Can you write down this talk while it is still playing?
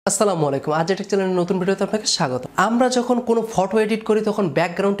আসসালামু আলাইকুম। আজ একটা চ্যানেলের নতুন ভিডিওতে আপনাকে স্বাগত। আমরা যখন কোনো ফটো এডিট করি তখন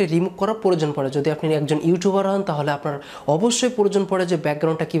ব্যাকগ্রাউন্ডে রিমুভ করার প্রয়োজন পড়ে। যদি আপনি একজন ইউটিউবার হন তাহলে আপনার অবশ্যই প্রয়োজন পড়ে যে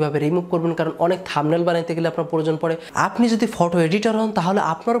ব্যাকগ্রাউন্ডটা কিভাবে রিমুভ করবেন, কারণ অনেক থাম্বনেল বানাইতে গেলে আপনার প্রয়োজন পড়ে। আপনি যদি ফটো এডিটর হন তাহলে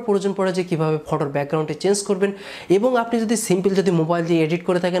আপনারও প্রয়োজন পড়ে যে কিভাবে ফটোর ব্যাকগ্রাউন্ডে চেঞ্জ করবেন, এবং আপনি যদি সিম্পল মোবাইল দিয়ে এডিট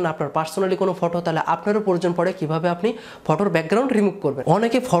করে থাকেন আপনার পার্সোনালি কোনো ফটো, তাহলে আপনারও প্রয়োজন পড়ে কিভাবে আপনি ফটোর ব্যাকগ্রাউন্ড রিমুভ করবেন।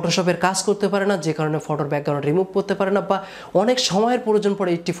 অনেকে ফটোশপের কাজ করতে পারে না, যে কারণে ফটোর ব্যাকগ্রাউন্ড রিমুভ করতে পারে না, বা অনেক সময়ের প্রয়োজন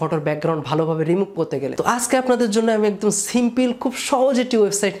পড়ে একটি ফটোর ব্যাকগ্রাউন্ড ভালোভাবে রিমুভ করতে গেলে। তো আজকে আপনাদের জন্য আমি একদম সিম্পল খুব সহজ একটি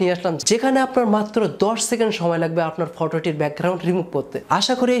ওয়েবসাইট নিয়ে আসলাম, যেখানে আপনার মাত্র 10 সেকেন্ড সময় লাগবে আপনার ফটোটির ব্যাকগ্রাউন্ড রিমুভ করতে।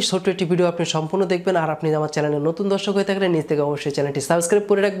 আশা করি এই ছোট্ট একটি ভিডিও আপনি সম্পূর্ণ দেখবেন। আর আপনি আমার চ্যানেলের নতুন দর্শক হয়ে থাকলে নিজ থেকে অবশ্যই চ্যানেলটি সাবস্ক্রাইব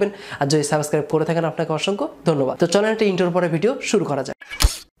করে রাখবেন, আর যদি সাবস্ক্রাইব করে থাকেন আপনাকে অসংখ্য ধন্যবাদ। তো চলেন একটা ইন্ট্রোর পরে ভিডিও শুরু করা যায়।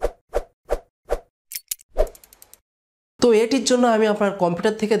 তো এটির জন্য আমি আপনার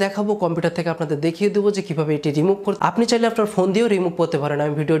কম্পিউটার থেকে দেখাবো, কম্পিউটার থেকে আপনাদের দেখিয়ে দেবো যে কিভাবে এটি রিমুভ করতে। আপনি চাইলে আপনার ফোন দিয়েও রিমুভ করতে পারেন।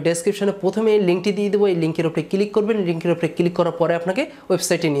 আমি ভিডিও ডেসক্রিপশনে প্রথমে এই লিঙ্কটি দিয়ে দেবো, এই লিঙ্কের উপরে ক্লিক করবেন, লিঙ্কের উপরে ক্লিক করার পরে আপনাকে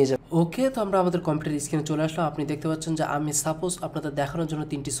ওয়েবসাইটে নিয়ে যাবে। ওকে, তো আমরা আমাদের কম্পিউটার স্ক্রিনে চলে আসলাম। আপনি দেখতে পাচ্ছেন যে আমি সাপোজ আপনাদের দেখানোর জন্য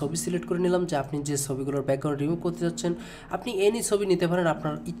 3টি ছবি সিলেক্ট করে নিলাম, যে আপনি যে ছবিগুলোর ব্যাকগ্রাউন্ড রিমুভ করতে যাচ্ছেন আপনি এনি ছবি নিতে পারেন,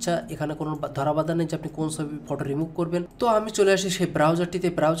 আপনার ইচ্ছা, এখানে কোনো ধরাবাধা নেই যে আপনি কোন ছবি ফটো রিমুভ করবেন। তো আমি চলে আসি সেই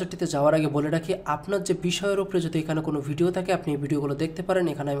ব্রাউজারটিতে যাওয়ার আগে বলে রাখি, আপনার যে বিষয়ের উপরে যদি এখানে কোনো ভিডিও থাকে আপনি ভিডিওগুলো দেখতে পারেন।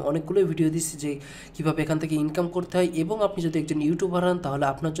 এখানে আমি অনেকগুলো ভিডিও দিচ্ছি যে কীভাবে এখান থেকে ইনকাম করতে হয়, এবং আপনি যদি একজন ইউটিউবার হন তাহলে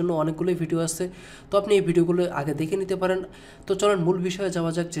আপনার জন্য অনেকগুলোই ভিডিও আছে। তো আপনি এই ভিডিওগুলো আগে দেখে নিতে পারেন। তো চলেন মূল বিষয়ে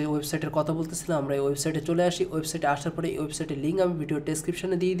যাওয়া যাক, যে ওয়েবসাইটের কথা বলতেছিলাম। আমরা এই ওয়েবসাইটে চলে আসি। ওয়েবসাইটে আসার পরে এই ওয়েবসাইটের লিঙ্ক আমি ভিডিও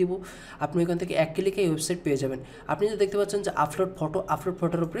ডেসক্রিপশনে দিয়ে দিব। আপনি ওইখান থেকে এক ক্লিকে এই ওয়েবসাইট পেয়ে যাবেন। আপনি যদি দেখতে পাচ্ছেন যে আপলোড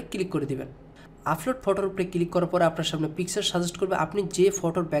ফটোর উপরে ক্লিক করে দিবেন। আপলোড ফটোর উপরে ক্লিক করার পরে আপনার সামনে পিকচার সাজেস্ট করবে আপনি যে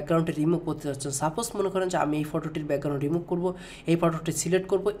ফটোর ব্যাকগ্রাউন্ডে রিমুভ করতে যাচ্ছেন। সাপোজ মনে করেন যে আমি এই ফটোটির ব্যাকগ্রাউন্ড রিমুভ করব, এই ফটোটি সিলেক্ট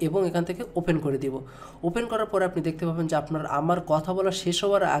করব এবং এখান থেকে ওপেন করে দিব। ওপেন করার পরে আপনি দেখতে পাবেন যে আমার কথা বলা শেষ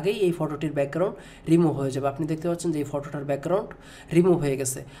হওয়ার আগেই এই ফটোটির ব্যাকগ্রাউন্ড রিমুভ হয়ে যাবে। আপনি দেখতে পাচ্ছেন যে এই ফটোটার ব্যাকগ্রাউন্ড রিমুভ হয়ে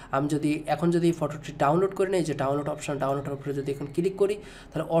গেছে। আমি এখন যদি এই ফটোটি ডাউনলোড করে নিই, যে ডাউনলোড অপশন, ডাউনলোডের উপরে যদি এখন ক্লিক করি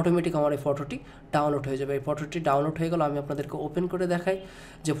তাহলে অটোমেটিক আমার এই ফটোটি ডাউনলোড হয়ে যাবে। এই ফটোটি ডাউনলোড হয়ে গেল। আমি আপনাদেরকে ওপেন করে দেখাই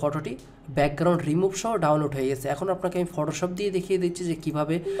যে ফটোটি ব্যাকগ্রাউন্ড রিমুভ সহ ডাউনলোড হয়ে গেছে। এখন আপনাকে আমি ফটোশপ দিয়ে দেখিয়ে দিচ্ছি যে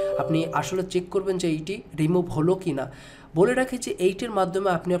কিভাবে আপনি আসলে চেক করবেন যে এইটি রিমুভ হলো কি না। বলে রাখি যে এইটির মাধ্যমে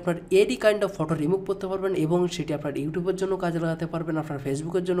আপনি আপনার any kind of photo remove করতে পারবেন, এবং সেটি আপনার ইউটিউবের জন্য কাজে লাগাতে পারবেন, আপনার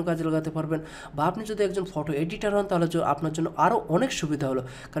ফেসবুকের জন্য কাজে লাগাতে পারবেন, বা আপনি যদি একজন ফটো এডিটার হন তাহলে আপনার জন্য আরও অনেক সুবিধা হলো,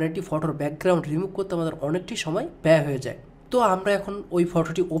 কারণ এটি ফটোর ব্যাকগ্রাউন্ড রিমুভ করতে আমাদের অনেকটি সময় ব্যয় হয়ে যায়। তো আমরা এখন ওই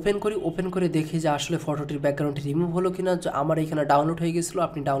ফটোটি ওপেন করে দেখি যে আসলে ফটোটির ব্যাকগ্রাউন্ডটি রিমুভ হলো কিনা। আমার এখানে ডাউনলোড হয়ে গেছিলো।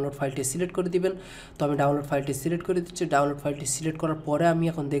 আপনি ডাউনলোড ফাইলটি সিলেক্ট করে দিবেন। তো আমি ডাউনলোড ফাইলটি সিলেক্ট করে দিচ্ছি। ডাউনলোড ফাইলটি সিলেক্ট করার পরে আমি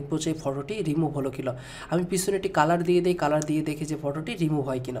এখন দেখবো যে ফটোটি রিমুভ হলো কিনা। আমি পিছনে একটি কালার দিয়ে দিই, কালার দিয়ে দেখি যে ফটোটি রিমুভ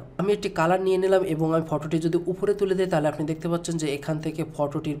হয় কিনা। আমি একটি কালার নিয়ে নিলাম এবং আমি ফটোটি যদি উপরে তুলে দিই তাহলে আপনি দেখতে পাচ্ছেন যে এখান থেকে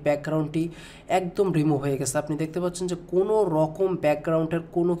ফটোটির ব্যাকগ্রাউন্ডটি একদম রিমুভ হয়ে গেছে। আপনি দেখতে পাচ্ছেন যে কোনো রকম ব্যাকগ্রাউন্ডের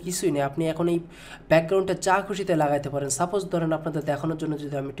কোনো কিছুই নেই। আপনি এখন এই ব্যাকগ্রাউন্ডটা যা খুশিতে লাগাইতে পারেন। সাপোজ ধরেন আপনাদের দেখানোর জন্য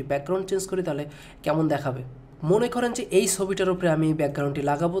যদি আমি একটি ব্যাকগ্রাউন্ড চেঞ্জ করি তাহলে কেমন দেখাবে। মনে করেন যে এই ছবিটার উপরে আমি এই ব্যাকগ্রাউন্ডটি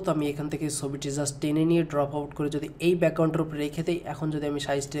লাগাবো, তো আমি এখান থেকে ছবিটি জাস্ট টেনে নিয়ে ড্রপ আউট করে যদি এই ব্যাকগ্রাউন্ডের উপরে রেখে দিই, এখন যদি আমি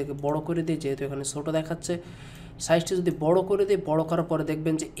সাইজটাকে বড় করে দিই, যেহেতু এখানে ছোটো দেখাচ্ছে, সাইজটি যদি বড় করে দিই, বড় করার পরে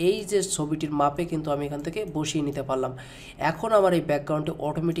দেখবেন যে এই যে ছবিটির মাপে কিন্তু আমি এখান থেকে বসিয়ে নিতে পারলাম। এখন আমার এই ব্যাকগ্রাউন্ডটি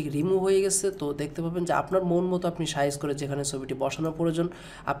অটোমেটিক রিমুভ হয়ে গেছে। তো দেখতে পাবেন যে আপনার মন মতো আপনি সাইজ করে যেখানে ছবিটি বসানোর প্রয়োজন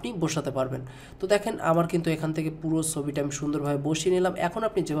আপনি বসাতে পারবেন। তো দেখেন আমার কিন্তু এখান থেকে পুরো ছবিটা আমি সুন্দরভাবে বসিয়ে নিলাম। এখন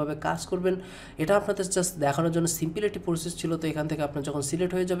আপনি যেভাবে কাজ করবেন এটা আপনাদের জাস্ট দেখানোর জন্য সিম্পল একটি প্রসেস ছিল। তো এখান থেকে আপনার যখন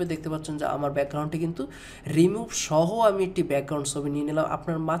সিলেক্ট হয়ে যাবে দেখতে পাচ্ছেন যে আমার ব্যাকগ্রাউন্ডটি কিন্তু রিমুভ সহ আমি একটি ব্যাকগ্রাউন্ড ছবি নিয়ে নিলাম।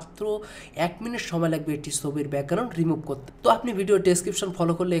 আপনার মাত্র 1 মিনিট সময় লাগবে একটি ছবির ব্যাকগ্রাউন্ড রিমুভ করতে। তো আপনি ভিডিও ডেসক্রিপশন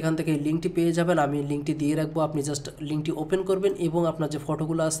ফলো করলে এখান থেকে এই লিঙ্কটি পেয়ে যাবেন। আমি লিঙ্কটি দিয়ে রাখবো, আপনি জাস্ট লিঙ্কটি ওপেন করবেন এবং আপনার যে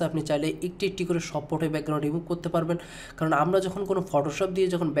ফটোগুলো আছে আপনি চাইলে একটি করে সব ফটো ব্যাকগ্রাউন্ড রিমুভ করতে পারবেন। কারণ আমরা যখন কোনো ফটোশপ দিয়ে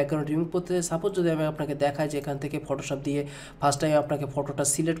যখন ব্যাকগ্রাউন্ড রিমুভ করতে যাই, সাপোজ যদি আমি আপনাকে দেখাই যে এখান থেকে ফটোশপ দিয়ে ফার্স্ট টাইম আপনাকে ফটোটা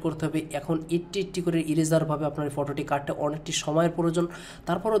সিলেক্ট করতে হবে, এখন একটি করে ইরেজারভাবে আপনার ফটোটি কাটতে অনেকটি সময়ের প্রয়োজন।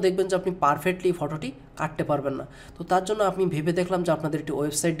 তারপরও দেখবেন যে আপনি পারফেক্টলি ফটোটি কাটতে পারবেন না। তো তার জন্য আমি ভেবে দেখলাম যে আপনাদের একটি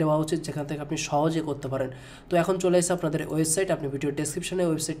ওয়েবসাইট দেওয়া উচিত যেখান থেকে আপনি সহজে করতে পারেন। তো এখন চলে এসে আপনাদের ওয়েবসাইট, আপনি ভিডিও ডেসক্রিপশনে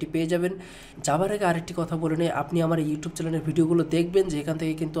ওয়েবসাইটটি পেয়ে যাবেন। যাবার আগে আরেকটি কথা বলে নেই, আপনি আমার ইউটিউব চ্যানেলের ভিডিওগুলো দেখবেন যে এখান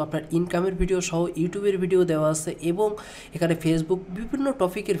থেকে কিন্তু আপনার ইনকামের ভিডিও সহ ইউটিউবের ভিডিও দেওয়া আছে, এবং এখানে ফেসবুক বিভিন্ন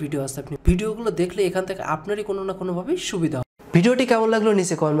টপিকের ভিডিও আছে। আপনি ভিডিওগুলো দেখলে এখান থেকে আপনারই কোনো না কোনোভাবেই সুবিধা হবে। ভিডিওটি কেমন লাগলো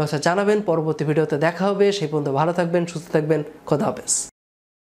নিচে কমেন্ট বক্সে জানাবেন। পরবর্তী ভিডিওতে দেখা হবে। সেই পর্যন্ত ভালো থাকবেন, সুস্থ থাকবেন। খোদা হাফেজ।